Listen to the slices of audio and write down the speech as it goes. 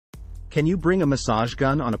Can you bring a massage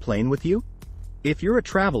gun on a plane with you? If you're a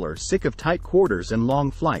traveler sick of tight quarters and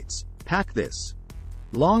long flights, pack this.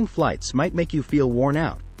 Long flights might make you feel worn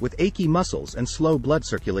out, with achy muscles and slow blood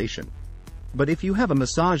circulation. But if you have a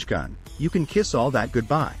massage gun, you can kiss all that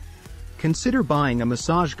goodbye. Consider buying a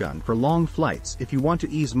massage gun for long flights if you want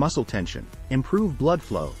to ease muscle tension, improve blood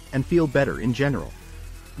flow, and feel better in general.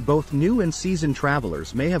 Both new and seasoned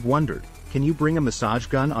travelers may have wondered, can you bring a massage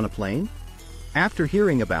gun on a plane? After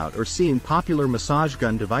hearing about or seeing popular massage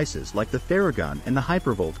gun devices like the Theragun and the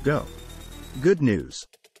Hypervolt Go. Good news.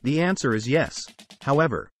 The answer is yes.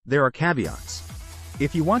 However, there are caveats.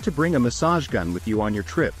 If you want to bring a massage gun with you on your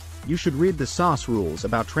trip, you should read the SOS rules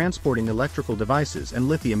about transporting electrical devices and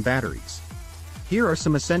lithium batteries. Here are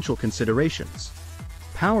some essential considerations.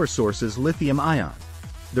 Power sources: lithium-ion.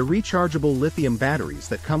 The rechargeable lithium batteries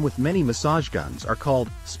that come with many massage guns are called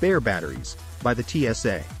spare batteries by the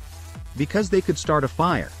TSA. Because they could start a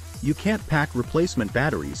fire, you can't pack replacement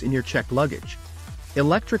batteries in your checked luggage.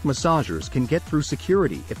 Electric massagers can get through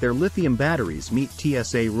security if their lithium batteries meet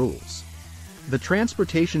TSA rules. The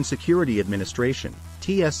Transportation Security Administration,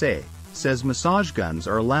 TSA, says massage guns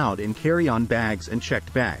are allowed in carry-on bags and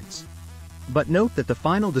checked bags. But note that the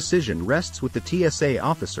final decision rests with the TSA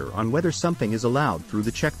officer on whether something is allowed through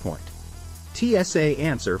the checkpoint. TSA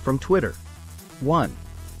answer from Twitter. 1.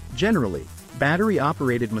 Generally,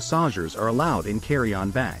 battery-operated massagers are allowed in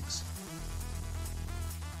carry-on bags.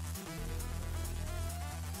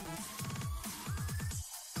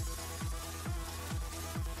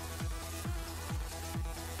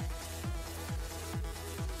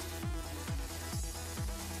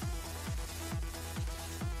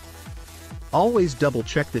 Always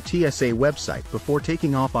double-check the TSA website before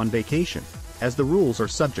taking off on vacation, as the rules are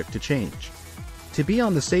subject to change. To be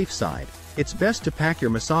on the safe side, it's best to pack your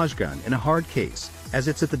massage gun in a hard case, as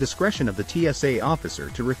it's at the discretion of the TSA officer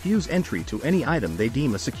to refuse entry to any item they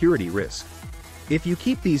deem a security risk. If you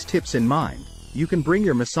keep these tips in mind, you can bring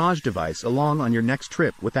your massage device along on your next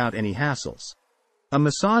trip without any hassles. A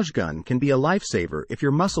massage gun can be a lifesaver if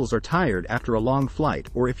your muscles are tired after a long flight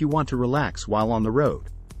or if you want to relax while on the road.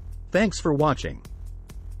 Thanks for watching.